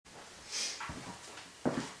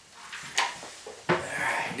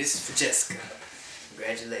This is for Jessica.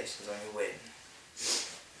 Congratulations on your wedding.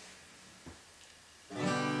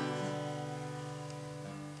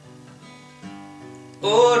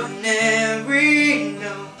 Ordinary,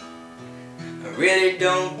 no, I really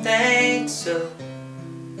don't think so.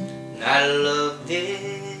 Not a love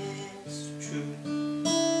this true.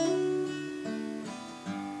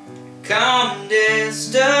 Common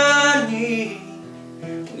destiny,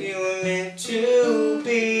 we were meant to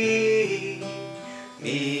be,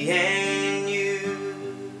 me and you.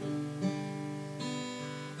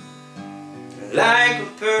 Like a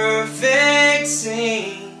perfect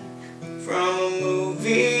scene from a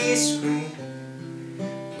movie screen,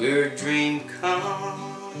 we're a dream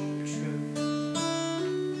come true.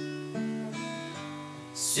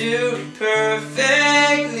 Suited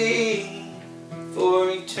perfectly for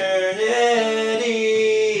eternity,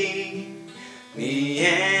 me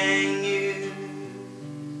and you.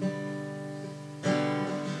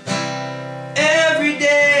 Every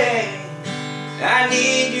day I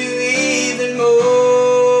need you even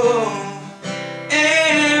more,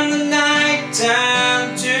 and the night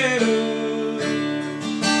time too.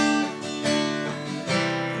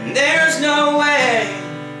 And there's no way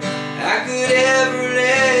I could ever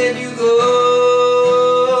let you go,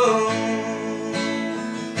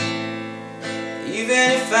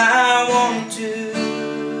 even if I wanted to.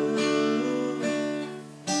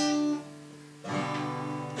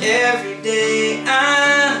 Every day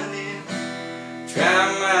I live,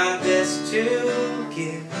 try my best to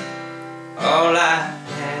give all I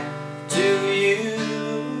have to you.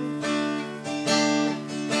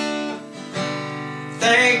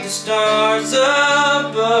 Thank the stars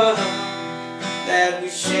above that we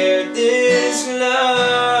shared this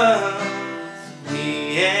love,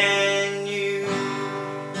 me and you.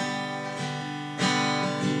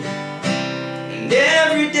 And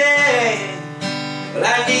every day, well,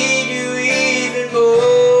 I need you even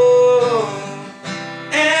more,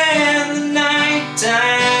 and the night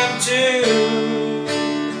time too.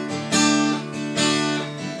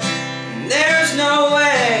 And there's no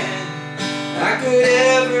way I could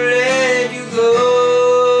ever let you go,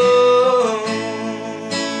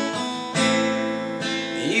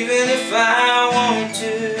 even if I wanted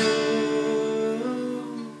to.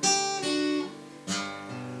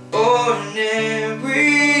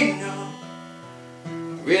 Ordinary, no,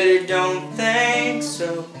 really don't think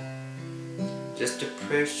so. Just a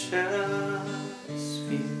precious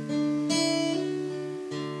few.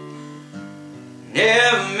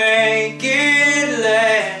 Never make it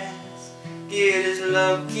last, get as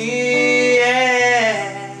lucky